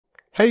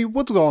Hey,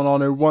 what's going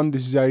on everyone,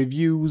 this is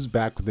iReviews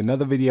back with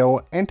another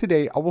video, and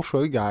today I will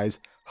show you guys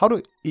how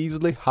to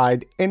easily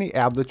hide any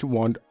app that you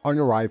want on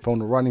your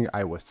iPhone running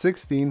iOS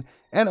 16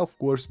 and of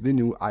course the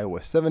new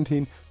iOS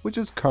 17, which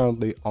is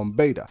currently on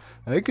beta.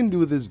 Now you can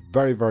do this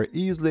very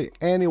easily.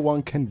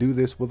 Anyone can do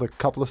this with a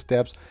couple of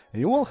steps,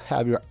 and you will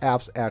have your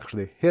apps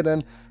actually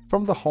hidden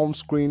from the home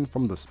screen,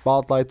 from the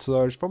spotlight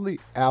search, from the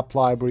app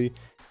library.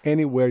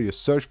 Anywhere you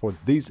search for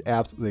these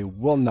apps, they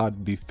will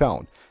not be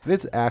found. And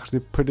it's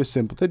actually pretty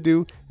simple to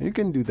do, and you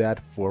can do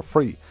that for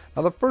free.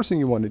 Now the first thing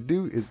you want to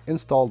do is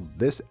install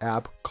this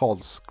app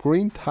called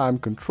Screen Time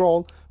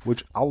Control,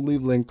 which I'll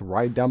leave linked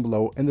right down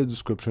below in the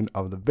description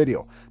of the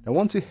video. Now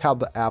once you have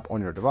the app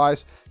on your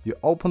device, you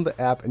open the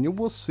app and you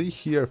will see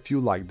here a few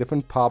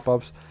different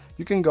pop-ups.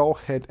 You can go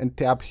ahead and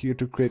tap here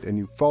to create a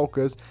new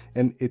focus,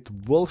 and it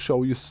will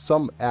show you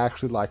some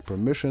actually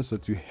permissions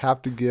that you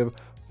have to give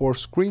for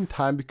screen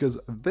time, because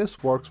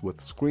this works with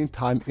screen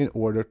time in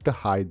order to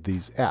hide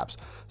these apps.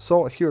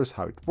 So here's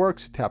how it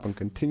works. Tap on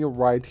continue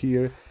right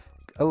here,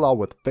 allow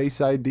with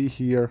Face ID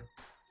here,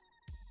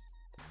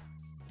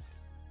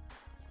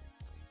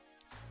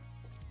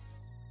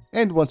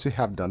 and once you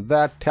have done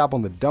that, tap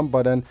on the done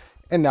button,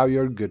 and now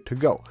you're good to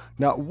go.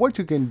 Now what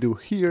you can do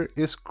here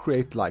is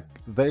create,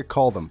 they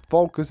call them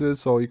focuses.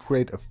 So you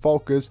create a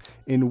focus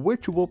in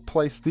which you will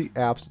place the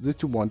apps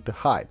that you want to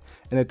hide,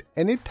 and at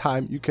any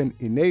time you can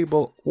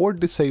enable or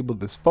disable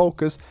this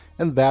focus,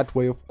 and that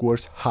way of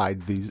course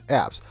hide these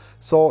apps.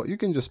 So you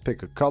can just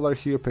pick a color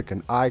here, pick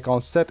an icon,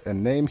 set a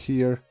name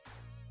here,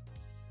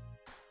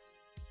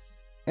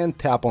 and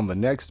tap on the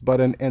next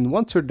button, and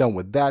once you're done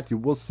with that, you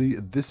will see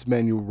this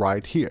menu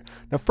right here.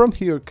 Now from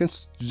here you can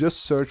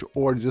just search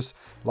or just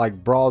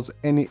browse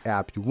any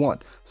app you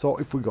want. So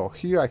if we go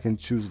here, I can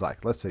choose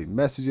let's say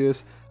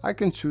messages, I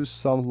can choose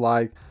some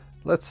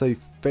let's say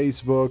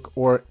Facebook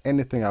or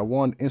anything I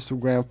want,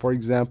 Instagram for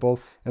example,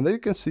 and then you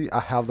can see I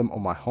have them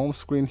on my home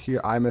screen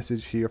here,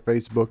 iMessage here,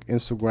 Facebook,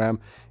 Instagram,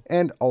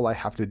 and all I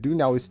have to do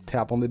now is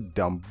tap on the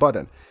done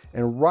button.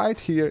 And right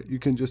here you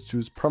can just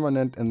choose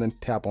permanent and then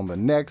tap on the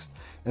next,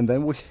 and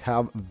then we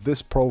have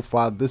this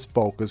profile, this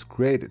focus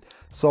created.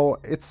 So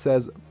it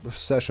says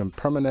session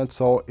permanent,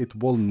 so it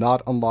will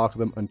not unlock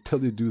them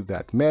until you do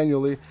that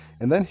manually.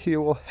 And then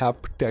here we'll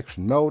have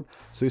protection mode,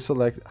 so you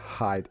select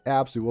hide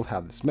apps, you will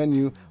have this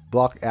menu,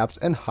 block apps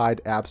and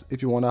hide apps.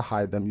 If you want to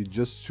hide them, you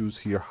just choose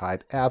here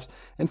hide apps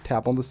and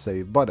tap on the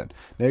save button.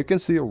 Now you can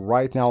see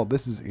right now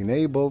this is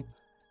enabled,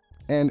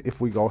 and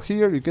if we go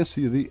here, you can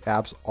see the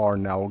apps are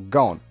now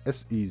gone.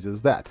 As easy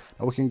as that.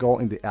 Now we can go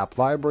in the app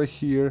library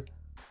here.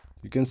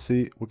 You can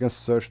see we can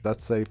search,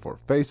 let's say, for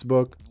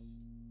Facebook.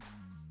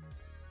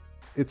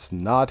 It's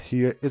not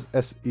here. It's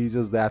as easy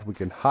as that. We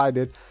can hide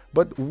it.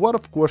 But what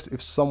of course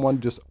if someone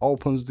just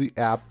opens the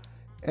app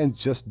and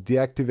just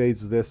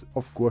deactivates this,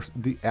 of course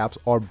the apps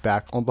are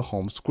back on the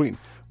home screen.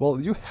 Well,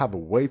 you have a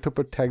way to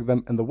protect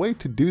them, and the way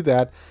to do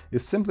that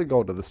is simply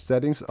go to the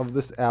settings of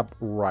this app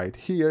right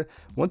here.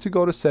 Once you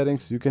go to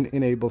settings, you can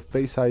enable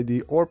Face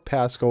ID or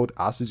passcode.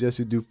 I suggest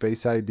you do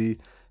Face ID,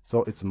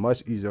 so it's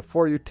much easier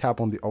for you.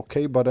 Tap on the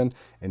OK button,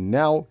 and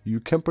now you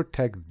can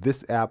protect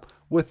this app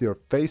with your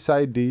Face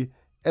ID.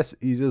 As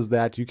easy as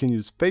that. You can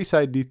use Face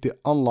ID to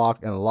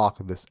unlock and lock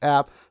this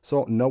app,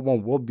 so no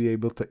one will be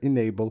able to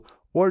enable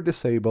or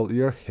disable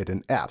your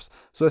hidden apps.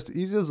 So as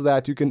easy as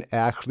that, you can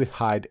actually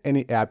hide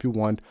any app you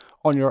want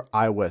on your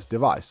iOS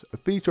device. A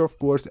feature of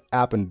course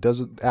Apple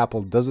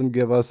doesn't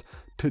give us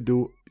to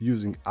do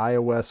using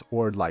iOS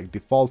or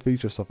default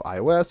features of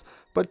iOS,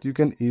 but you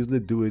can easily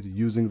do it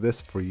using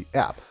this free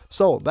app.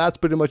 So that's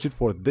pretty much it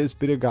for this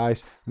video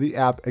guys. The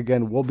app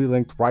again will be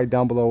linked right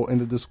down below in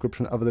the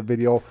description of the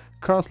video.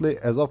 Currently,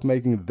 as of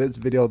making this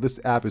video, this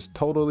app is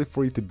totally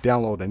free to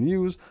download and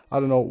use. I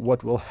don't know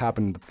what will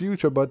happen in the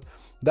future, but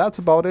that's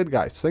about it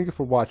guys. Thank you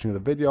for watching the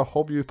video.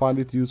 Hope you found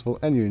it useful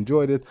and you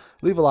enjoyed it.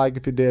 Leave a like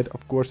if you did.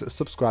 Of course,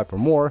 subscribe for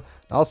more.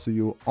 I'll see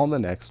you on the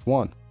next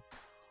one.